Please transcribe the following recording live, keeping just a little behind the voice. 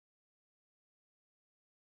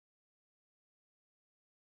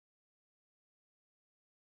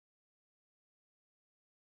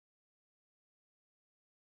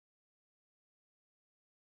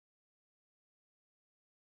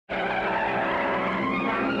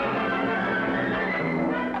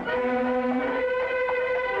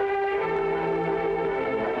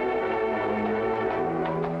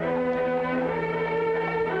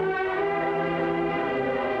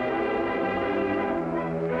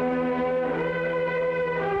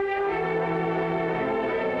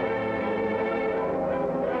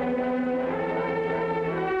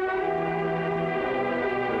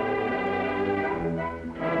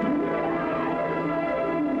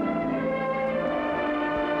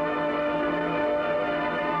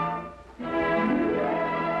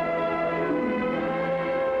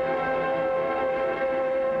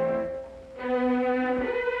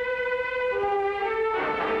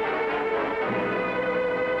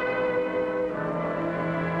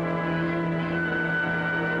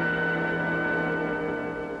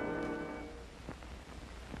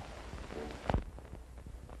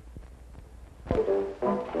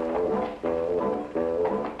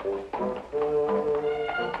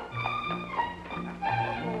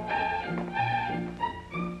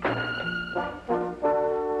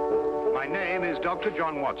Dr.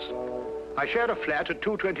 John Watson. I shared a flat at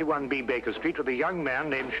 221B Baker Street with a young man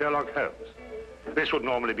named Sherlock Holmes. This would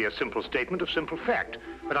normally be a simple statement of simple fact,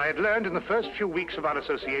 but I had learned in the first few weeks of our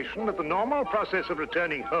association that the normal process of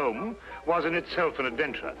returning home was in itself an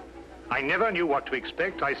adventure. I never knew what to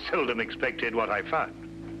expect. I seldom expected what I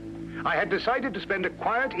found. I had decided to spend a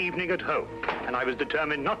quiet evening at home, and I was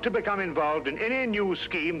determined not to become involved in any new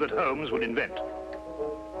scheme that Holmes would invent.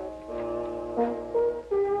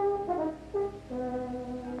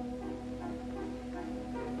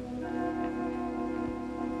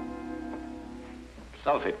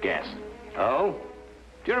 Sulfate gas. Oh?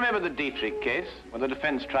 Do you remember the Dietrich case, when the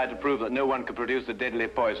defense tried to prove that no one could produce the deadly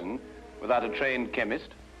poison without a trained chemist?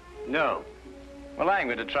 No. Well, I'm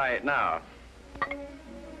going to try it now.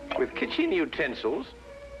 With kitchen utensils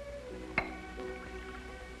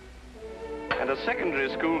and a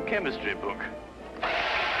secondary school chemistry book.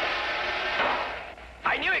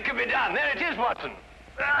 I knew it could be done. There it is, Watson.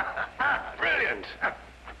 Brilliant.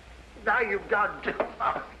 Now you've done.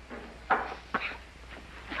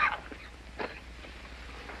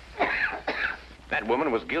 That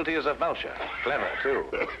woman was guilty as a vulture. Clever, too.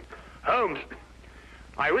 Holmes,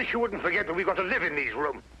 I wish you wouldn't forget that we've got to live in these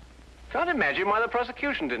rooms. Can't imagine why the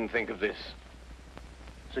prosecution didn't think of this.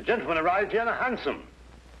 The gentleman arrived here in a hansom.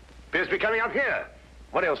 Appears to be coming up here.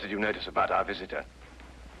 What else did you notice about our visitor?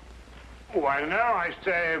 Oh, I don't know. I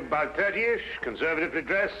say about 30-ish, conservatively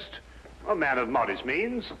dressed. A man of modest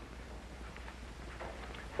means.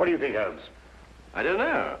 What do you think, Holmes? I don't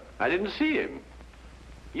know. I didn't see him.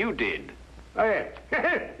 You did. Oh, yes.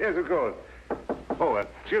 Yes, of course. Oh,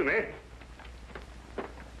 excuse me.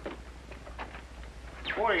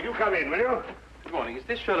 Boy, do come in, will you? Good morning. Is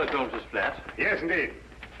this Sherlock Holmes' flat? Yes, indeed.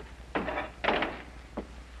 Oh,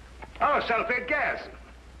 sulfate gas.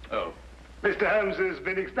 Oh. Mr. Holmes has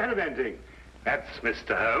been experimenting. That's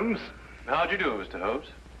Mr. Holmes. How do you do, Mr. Holmes?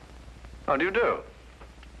 How do you do?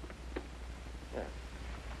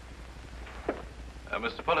 I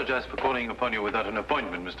must apologize for calling upon you without an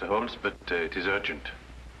appointment, Mr. Holmes, but it is urgent.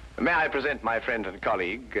 May I present my friend and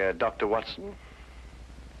colleague, Dr. Watson?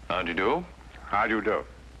 How do you do? How do you do?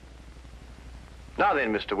 Now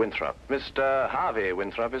then, Mr. Winthrop. Mr. Harvey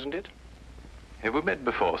Winthrop, isn't it? Have we met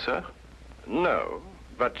before, sir? No,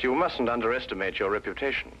 but you mustn't underestimate your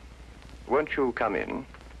reputation. Won't you come in?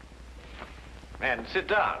 And sit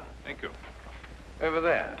down. Thank you. Over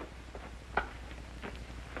there.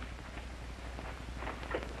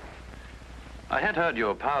 I had heard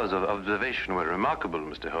your powers of observation were remarkable,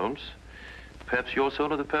 Mr. Holmes. Perhaps you also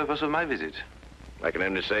know the purpose of my visit. I can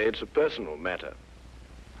only say it's a personal matter.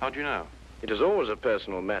 How do you know? It is always a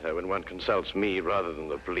personal matter when one consults me rather than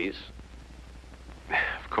the police.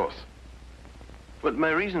 Of course. But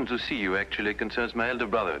my reason to see you actually concerns my elder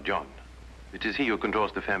brother, John. It is he who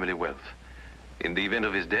controls the family wealth. In the event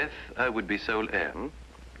of his death, I would be sole heir.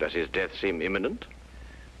 Does his death seem imminent?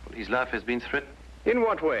 Well, his life has been threatened. In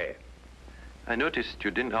what way? I noticed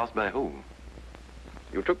you didn't ask by whom.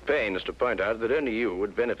 You took pains to point out that only you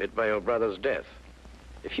would benefit by your brother's death.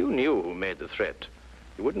 If you knew who made the threat,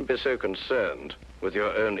 you wouldn't be so concerned with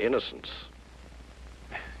your own innocence.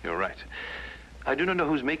 You're right. I do not know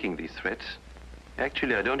who's making these threats.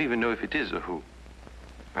 Actually, I don't even know if it is a who.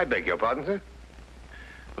 I beg your pardon, sir?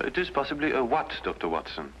 Well, it is possibly a what, Dr.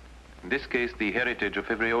 Watson. In this case, the heritage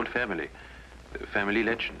of every old family. The family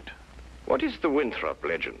legend. What is the Winthrop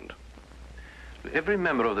legend? Every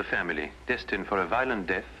member of the family destined for a violent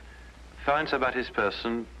death finds about his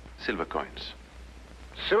person silver coins.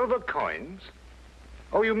 Silver coins?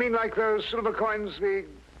 Oh, you mean like those silver coins we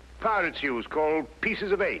pirates use called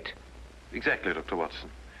pieces of 8. Exactly, Dr. Watson.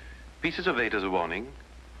 Pieces of 8 as a warning,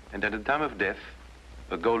 and at the time of death,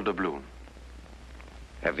 a gold doubloon.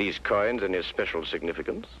 Have these coins any special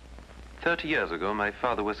significance? 30 years ago, my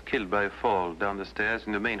father was killed by a fall down the stairs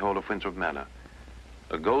in the main hall of Winthrop Manor.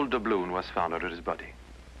 A gold doubloon was found under his body.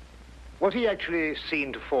 Was he actually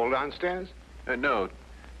seen to fall downstairs? No,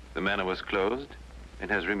 the manor was closed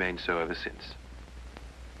and has remained so ever since.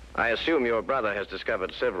 I assume your brother has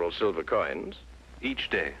discovered several silver coins. Each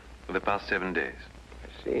day for the past 7 days.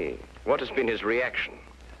 I see. What has been his reaction?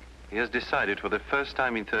 He has decided for the first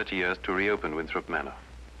time in 30 years to reopen Winthrop Manor.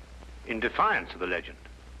 In defiance of the legend.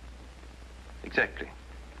 Exactly.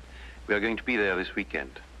 We are going to be there this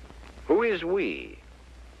weekend. Who is we?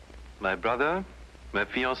 My brother, my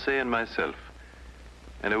fiancée, and myself.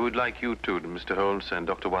 And I would like you two, Mr. Holmes and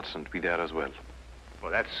Dr. Watson, to be there as well.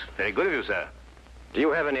 Well, that's very good of you, sir. Do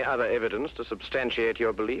you have any other evidence to substantiate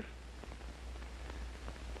your belief?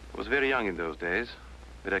 I was very young in those days,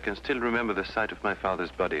 but I can still remember the sight of my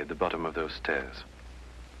father's body at the bottom of those stairs.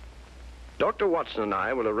 Dr. Watson and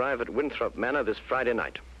I will arrive at Winthrop Manor this Friday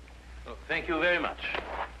night. Oh, thank you very much.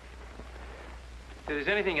 If there is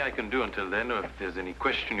anything I can do until then, or if there's any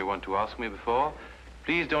question you want to ask me before,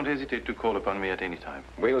 please don't hesitate to call upon me at any time.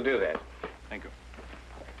 We'll do that. Thank you.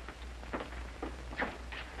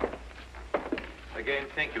 Again,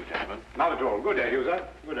 thank you, gentlemen. Not at all. Good day, you, sir.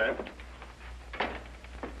 Good day.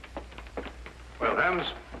 Well, Holmes,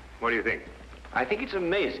 what do you think? I think it's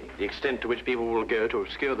amazing the extent to which people will go to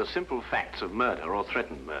obscure the simple facts of murder or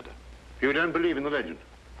threatened murder. You don't believe in the legend?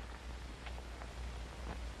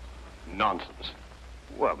 Nonsense.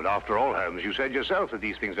 Well, but after all, Holmes, you said yourself that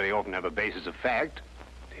these things very often have a basis of fact.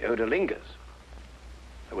 The odor lingers.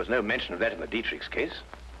 There was no mention of that in the Dietrich's case.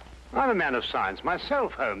 I'm a man of science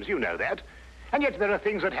myself, Holmes, you know that. And yet there are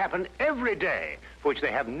things that happen every day for which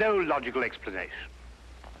they have no logical explanation.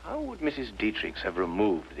 How would Mrs. Dietrich's have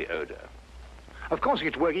removed the odor? Of course, it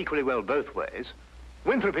could work equally well both ways.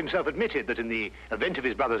 Winthrop himself admitted that in the event of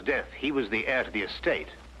his brother's death, he was the heir to the estate.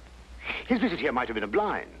 His visit here might have been a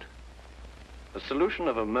blind. The solution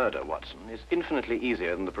of a murder, Watson, is infinitely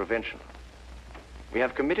easier than the prevention. We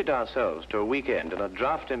have committed ourselves to a weekend in a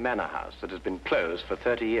drafty manor house that has been closed for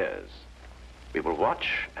 30 years. We will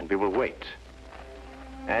watch and we will wait.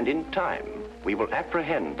 And in time, we will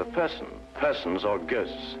apprehend the persons or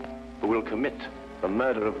ghosts who will commit the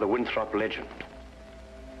murder of the Winthrop legend.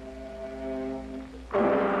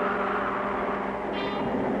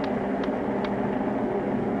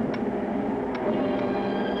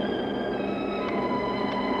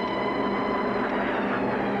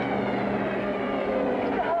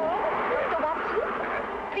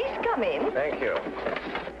 Thank you.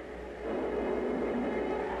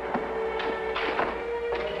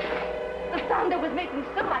 The thunder was making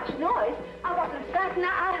so much noise, I wasn't certain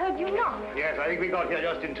I heard you knock. Yes, I think we got here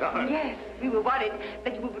just in time. Yes, we were worried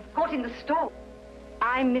that you were caught in the storm.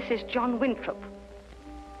 I'm Mrs. John Winthrop.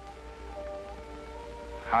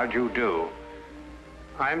 How do you do?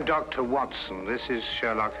 I'm Dr. Watson. This is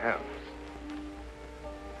Sherlock Holmes.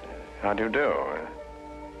 How do you do?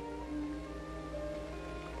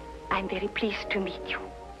 I'm very pleased to meet you.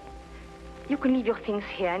 You can leave your things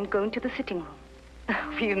here and go into the sitting room.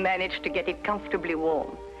 We've managed to get it comfortably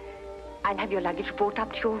warm. I'll have your luggage brought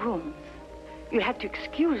up to your rooms. You'll have to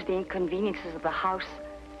excuse the inconveniences of the house.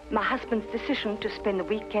 My husband's decision to spend the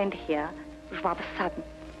weekend here was rather sudden.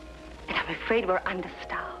 And I'm afraid we're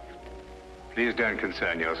understaffed. Please don't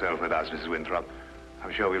concern yourself with us, Mrs. Winthrop.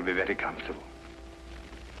 I'm sure we'll be very comfortable.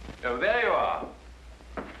 Oh, there you are.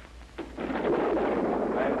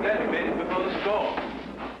 I'm glad you made it before the storm.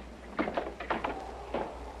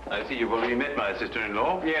 I see you've already met my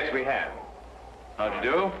sister-in-law. Yes, we have. How do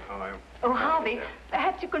you do? Oh, Harvey,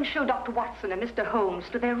 perhaps you can show Dr. Watson and Mr. Holmes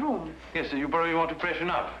to their rooms. Yes, sir, you probably want to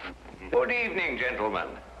freshen up. Good evening, gentlemen.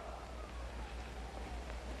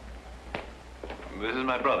 This is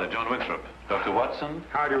my brother, John Winthrop. Dr. Watson.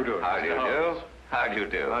 How do you do? How do you do? How do you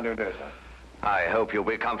do? How do you do, sir? I hope you'll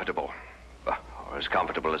be comfortable. Or as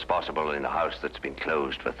comfortable as possible in a house that's been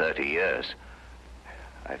closed for 30 years.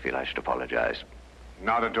 I feel I should apologize.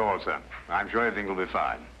 Not at all, sir. I'm sure everything will be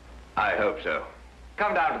fine. I hope so.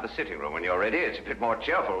 Come down to the sitting room when you're ready. It's a bit more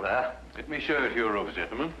cheerful there. Let me show you to your rooms,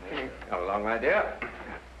 gentlemen. Come along, my dear.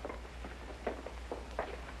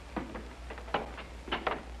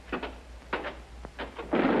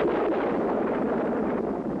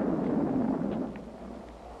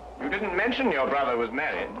 You didn't mention your brother was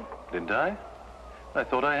married. Didn't I? I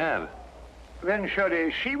thought I had. Then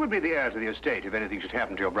surely she would be the heir to the estate if anything should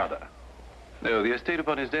happen to your brother. No, the estate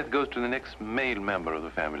upon his death goes to the next male member of the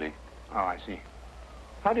family. Oh, I see.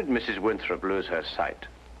 How did Mrs. Winthrop lose her sight?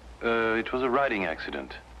 It was a riding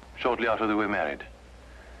accident, shortly after they were married.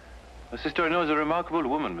 My sister-in-law is a remarkable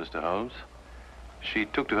woman, Mr. Holmes. She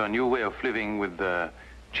took to her new way of living with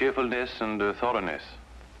cheerfulness and thoroughness.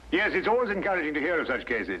 Yes, it's always encouraging to hear of such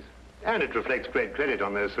cases. And it reflects great credit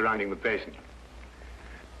on those surrounding the patient.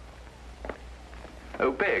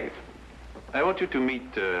 Oh, Peg, I want you to meet...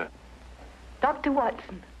 Dr.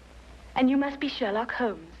 Watson. And you must be Sherlock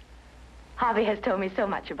Holmes. Harvey has told me so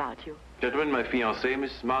much about you. Gentlemen, my fiancée,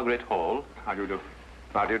 Miss Margaret Hall. How do you do?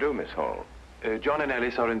 How do you do, Miss Hall? John and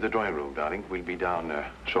Alice are in the drawing room, darling. We'll be down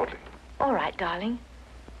shortly. All right, darling.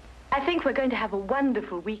 I think we're going to have a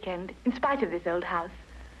wonderful weekend, in spite of this old house.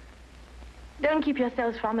 Don't keep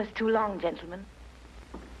yourselves from us too long, gentlemen.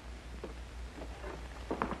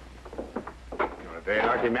 You're a very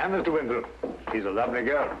lucky man, Mr. Winthrop. She's a lovely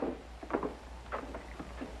girl.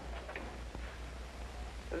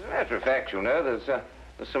 As a matter of fact, you know, there's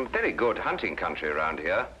some very good hunting country around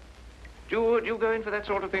here. Do you go in for that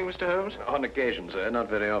sort of thing, Mr. Holmes? On occasion, sir. Not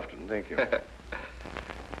very often, thank you.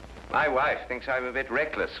 My wife thinks I'm a bit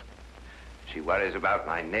reckless. She worries about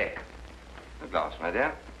my neck. A glass, my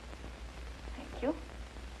dear. Thank you.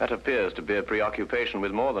 That appears to be a preoccupation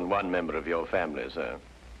with more than one member of your family, sir.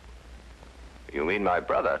 You mean my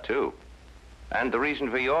brother, too? And the reason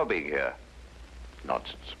for your being here?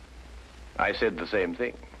 Nonsense. I said the same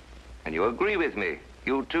thing. And you agree with me?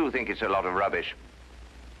 You, too, think it's a lot of rubbish?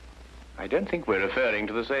 I don't think we're referring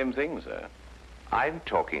to the same thing, sir. I'm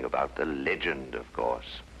talking about the legend, of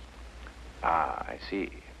course. Ah, I see.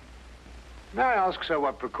 May I ask, sir,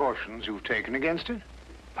 what precautions you've taken against it?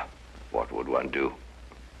 What would one do?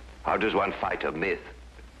 How does one fight a myth?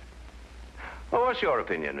 Well, what's your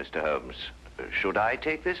opinion, Mr. Holmes? Should I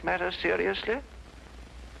take this matter seriously?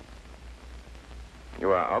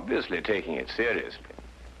 You are obviously taking it seriously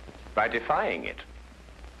by defying it.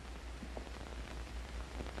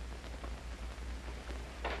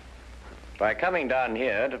 By coming down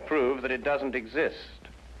here to prove that it doesn't exist.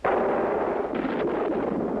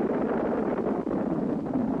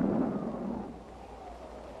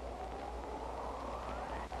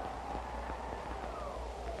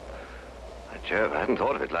 Jove, I hadn't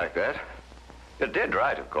thought of it like that. You're dead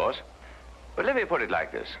right, of course. But let me put it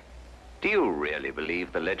like this. Do you really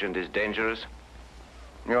believe the legend is dangerous?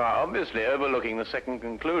 You are obviously overlooking the second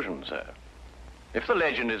conclusion, sir. If the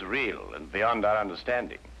legend is real and beyond our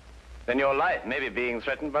understanding, then your life may be being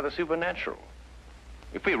threatened by the supernatural.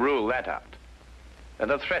 If we rule that out, then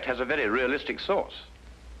the threat has a very realistic source.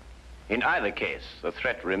 In either case, the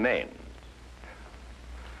threat remains.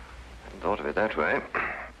 I hadn't thought of it that way.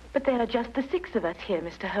 But there are just the 6 of us here,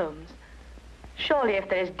 Mr. Holmes. Surely if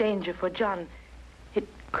there is danger for John, it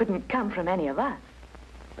couldn't come from any of us.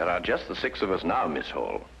 There are just the 6 of us now, Miss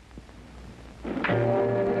Hall.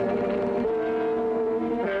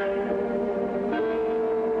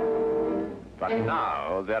 But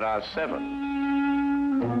now there are 7.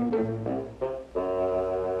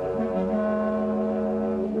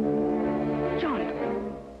 John,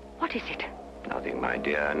 what is it? Nothing, my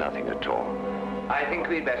dear, nothing at all. I think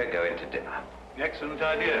we'd better go into dinner. Excellent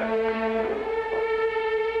idea.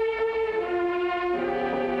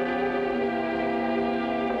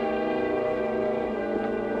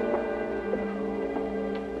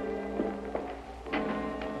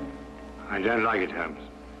 I don't like it, Holmes.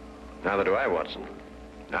 Neither do I, Watson.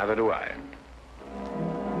 Neither do I.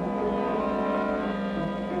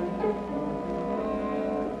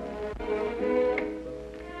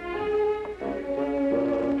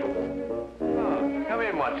 Oh, come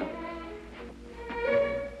in, Watson.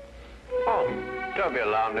 Oh, don't be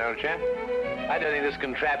alarmed, old chap. I don't think this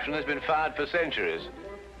contraption has been fired for centuries.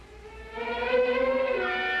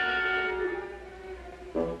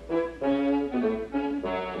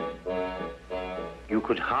 You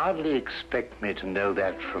could hardly expect me to know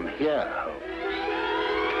that from here, Holmes.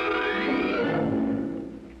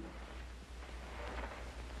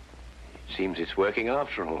 It seems it's working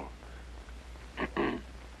after all.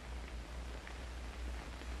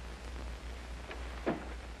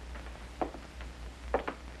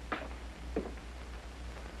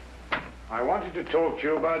 I wanted to talk to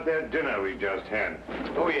you about that dinner we just had.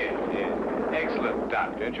 Oh, yes, yes. Excellent,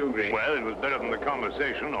 Doc. Don't you agree? Well, it was better than the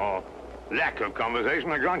conversation, or lack of conversation,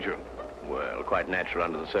 I grant you. Well, quite natural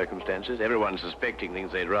under the circumstances. Everyone's suspecting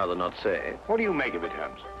things they'd rather not say. What do you make of it,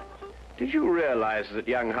 Holmes? Did you realize that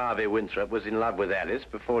young Harvey Winthrop was in love with Alice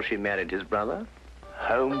before she married his brother?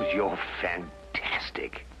 Holmes, you're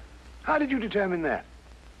fantastic. How did you determine that?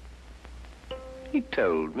 He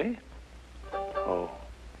told me. Oh.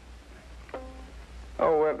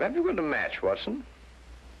 Oh, have you got a match, Watson?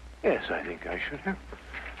 Yes, I think I should have.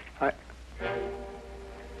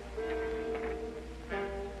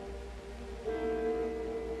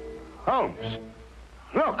 Holmes,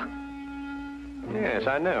 look. Yes,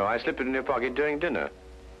 I know. I slipped it in your pocket during dinner.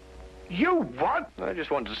 You what? I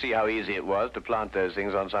just wanted to see how easy it was to plant those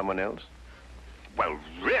things on someone else. Well,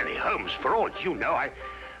 really, Holmes, for all you know, I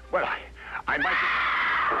might...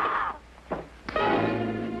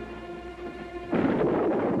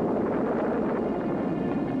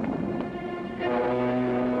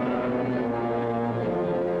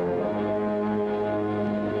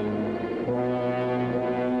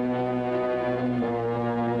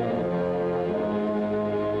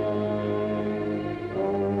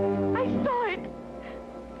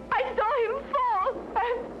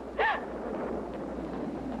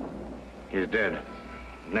 He's dead.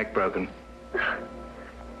 Neck broken.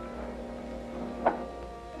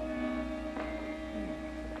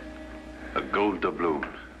 A gold doubloon.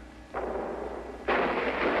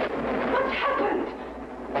 What's happened?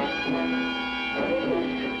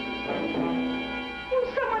 Will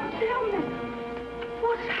someone tell me?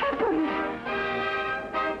 What's happened?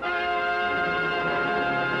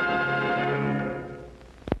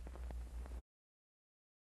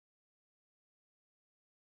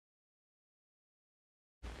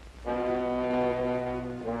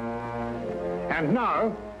 And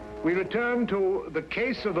now, we return to the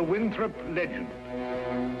case of the Winthrop legend.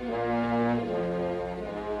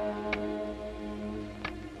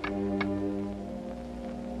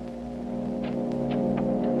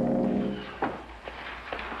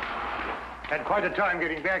 Had quite a time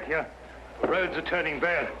getting back here. The roads are turning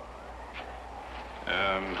bad.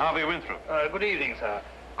 Harvey Winthrop. Good evening, sir.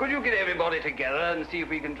 Could you get everybody together and see if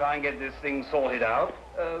we can try and get this thing sorted out?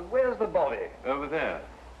 Where's the body? Over there.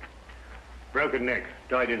 Broken neck,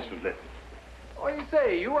 died instantly. What do you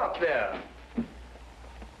say? You up there?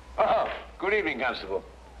 Oh, good evening, Constable.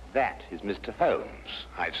 That is Mr. Holmes.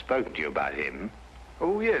 I've spoken to you about him.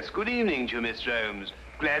 Oh, yes. Good evening to you, Mr. Holmes.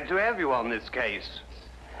 Glad to have you on this case.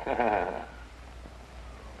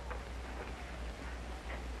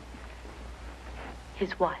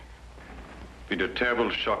 His wife. Been a terrible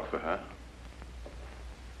shock for her.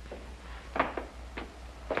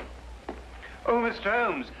 Oh, Mr.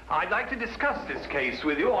 Holmes, I'd like to discuss this case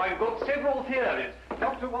with you. I've got several theories.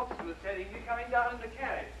 Dr. Watson was telling me coming down in the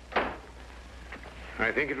carriage.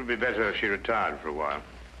 I think it would be better if she retired for a while.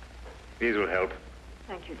 These will help.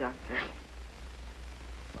 Thank you, Doctor.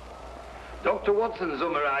 Dr. Watson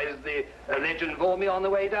summarized the legend for me on the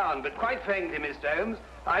way down, but quite frankly, Mr. Holmes,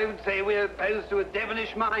 I would say we're opposed to a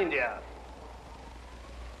devilish mind here.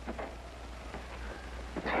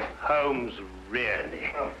 Holmes,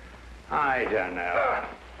 really? I don't know.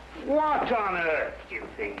 What on earth do you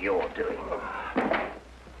think you're doing?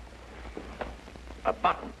 A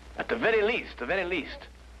button. At the very least, the very least.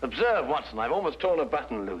 Observe, Watson, I've almost torn a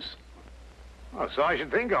button loose. Oh, so I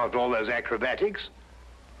should think after all those acrobatics.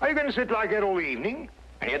 Are you going to sit like that all evening?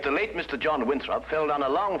 And yet the late Mr. John Winthrop fell down a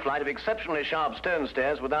long flight of exceptionally sharp stone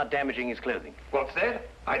stairs without damaging his clothing. What's that?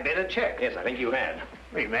 I'd better check. Yes, I think you had.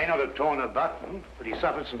 He may not have torn a button, but he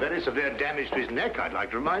suffered some very severe damage to his neck, I'd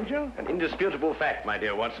like to remind you. An indisputable fact, my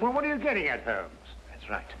dear Watson. Well, what are you getting at, Holmes? That's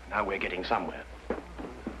right. Now we're getting somewhere.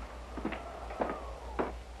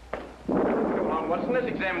 Come on, Watson, let's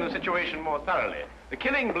examine the situation more thoroughly. The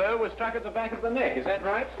killing blow was struck at the back of the neck, is that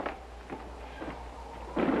right?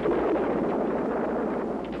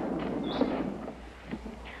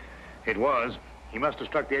 It was. He must have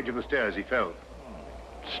struck the edge of the stairs. He fell.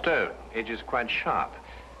 Stone. Edge is quite sharp.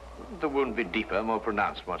 The wound be deeper, more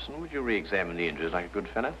pronounced, Watson. Would you re-examine the injuries like a good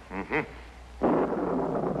fellow? Mm-hmm.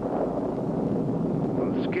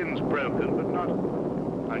 Well, the skin's broken, but not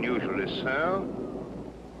unusually so.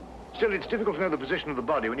 Still, it's difficult to know the position of the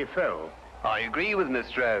body when he fell. I agree with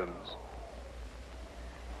Mr. Holmes.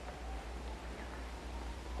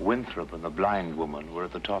 Winthrop and the blind woman were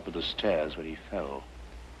at the top of the stairs when he fell.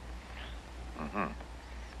 Mm-hmm.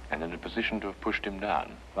 And in a position to have pushed him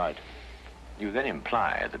down. Right. You then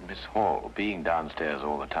imply that Miss Hall, being downstairs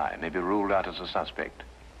all the time, may be ruled out as a suspect.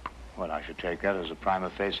 Well, I should take that as a prima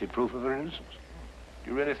facie proof of her innocence.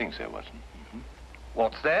 Do you really think so, Watson? Mm-hmm.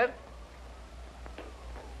 What's that?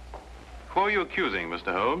 Who are you accusing,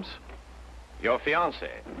 Mr. Holmes? Your fiancé.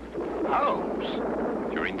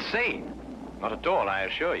 Holmes? You're insane. Not at all, I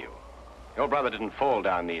assure you. Your brother didn't fall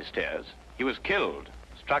down these stairs. He was killed,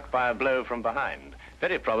 struck by a blow from behind,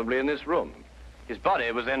 very probably in this room. His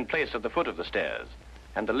body was then placed at the foot of the stairs,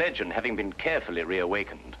 and the legend having been carefully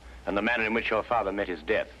reawakened, and the manner in which your father met his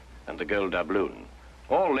death, and the gold doubloon,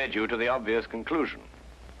 all led you to the obvious conclusion.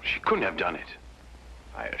 She couldn't have done it.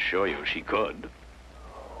 I assure you she could.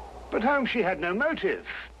 But Holmes, she had no motive.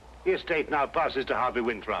 The estate now passes to Harvey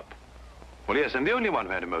Winthrop. Well, yes, I'm the only one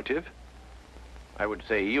who had a motive. I would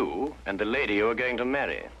say you and the lady you are going to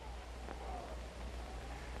marry.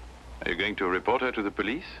 Are you going to report her to the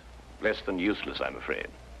police? Less than useless, I'm afraid.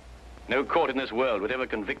 No court in this world would ever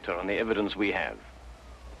convict her on the evidence we have.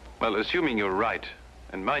 Well, assuming you're right,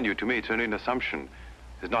 and mind you, to me, it's only an assumption,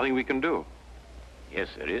 there's nothing we can do. Yes,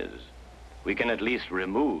 there is. We can at least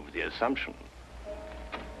remove the assumption.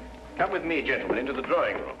 Come with me, gentlemen, into the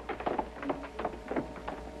drawing room.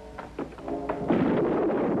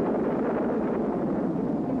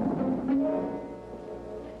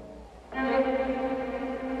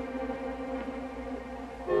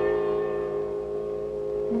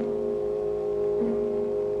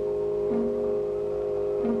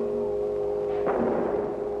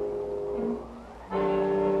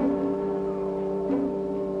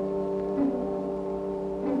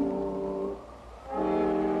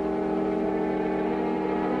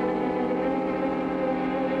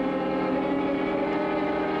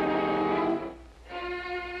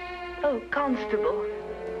 Oh, Constable.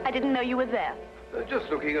 I didn't know you were there. Just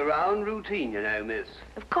looking around, routine, you know, miss.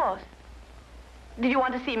 Of course. Did you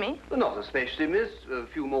want to see me? Well, not especially, miss. A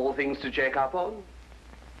few more things to check up on.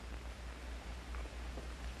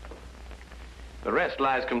 The rest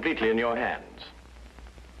lies completely in your hands.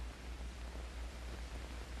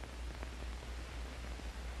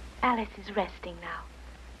 Alice is resting now.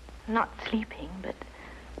 Not sleeping, but...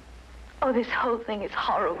 Oh, this whole thing is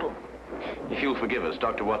horrible. If you'll forgive us,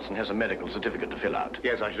 Dr. Watson has a medical certificate to fill out.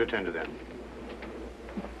 Yes, I should attend to that.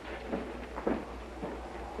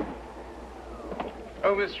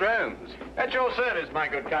 Oh, Mr. Holmes. At your service, my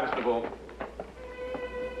good constable.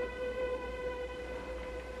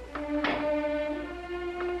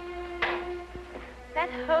 That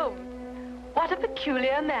Holmes. What a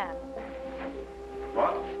peculiar man.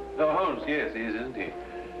 What? Oh, Holmes, yes, he is, isn't he?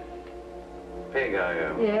 Peg,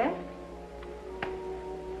 Yes?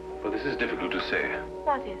 Well, this is difficult to say.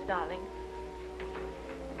 What is, darling?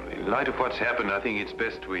 In light of what's happened, I think it's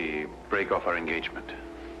best we break off our engagement.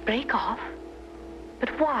 Break off?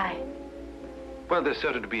 But why? Well, there's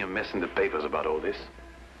certain to be a mess in the papers about all this.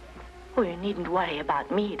 Oh, you needn't worry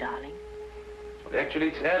about me, darling. Well, actually,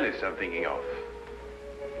 it's Alice I'm thinking of.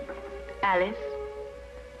 Alice?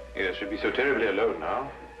 Yes, she'll be so terribly alone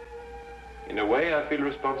now. In a way, I feel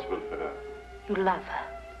responsible for her. You love her.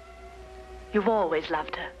 You've always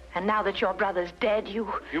loved her. And now that your brother's dead,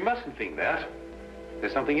 you... You mustn't think that.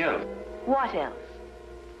 There's something else. What else?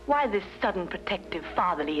 Why this sudden protective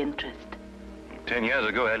fatherly interest? 10 years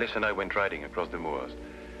ago, Alice and I went riding across the moors.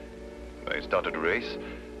 I started a race.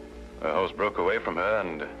 Her horse broke away from her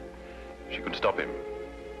and she couldn't stop him.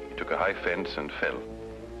 He took a high fence and fell.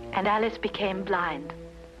 And Alice became blind.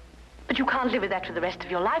 But you can't live with that for the rest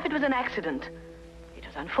of your life. It was an accident. It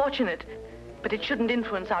was unfortunate, but it shouldn't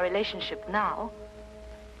influence our relationship now.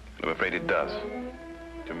 I'm afraid it does.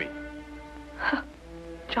 To me.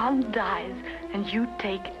 John dies and you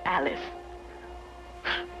take Alice.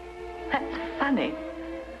 That's funny.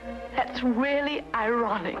 That's really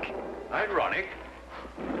ironic. Ironic?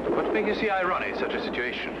 What makes you see ironic in such a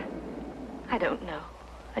situation? I don't know.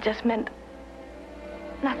 I just meant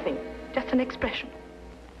nothing. Just an expression.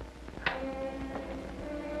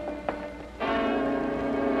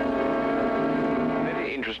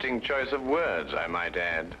 Very interesting choice of words, I might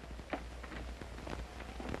add.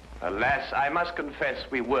 Alas, I must confess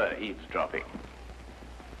we were eavesdropping.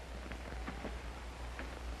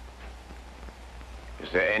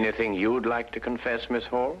 Is there anything you'd like to confess, Miss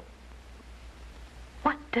Hall?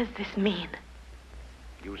 What does this mean?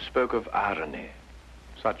 You spoke of irony.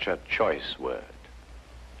 Such a choice word.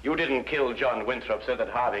 You didn't kill John Winthrop so that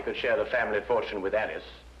Harvey could share the family fortune with Alice.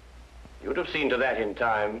 You'd have seen to that in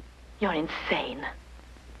time. You're insane.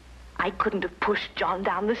 I couldn't have pushed John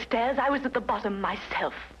down the stairs. I was at the bottom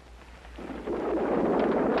myself.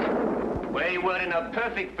 We were in a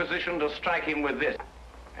perfect position to strike him with this.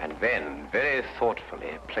 And then, very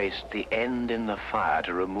thoughtfully, placed the end in the fire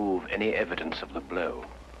to remove any evidence of the blow.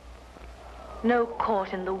 No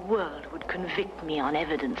court in the world would convict me on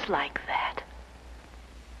evidence like that.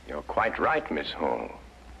 You're quite right, Miss Hall.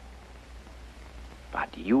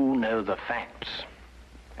 But you know the facts.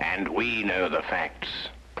 And we know the facts.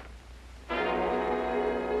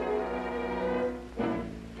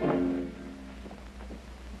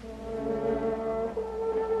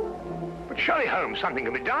 But surely, Holmes, something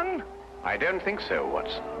can be done. I don't think so,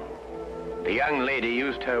 Watson. The young lady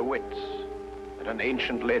used her wits and an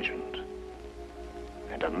ancient legend.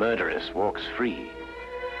 And a murderess walks free.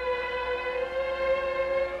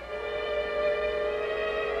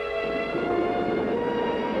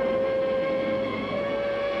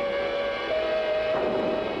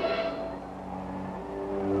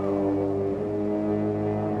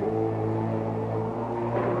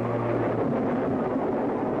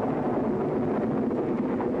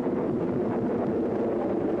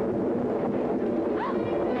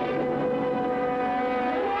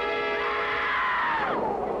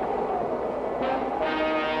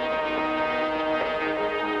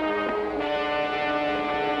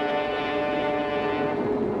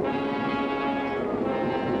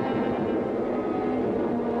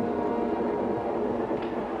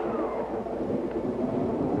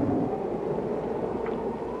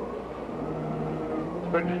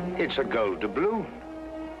 But it's a gold doubloon.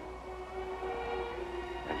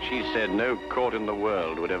 And she said no court in the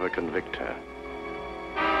world would ever convict her.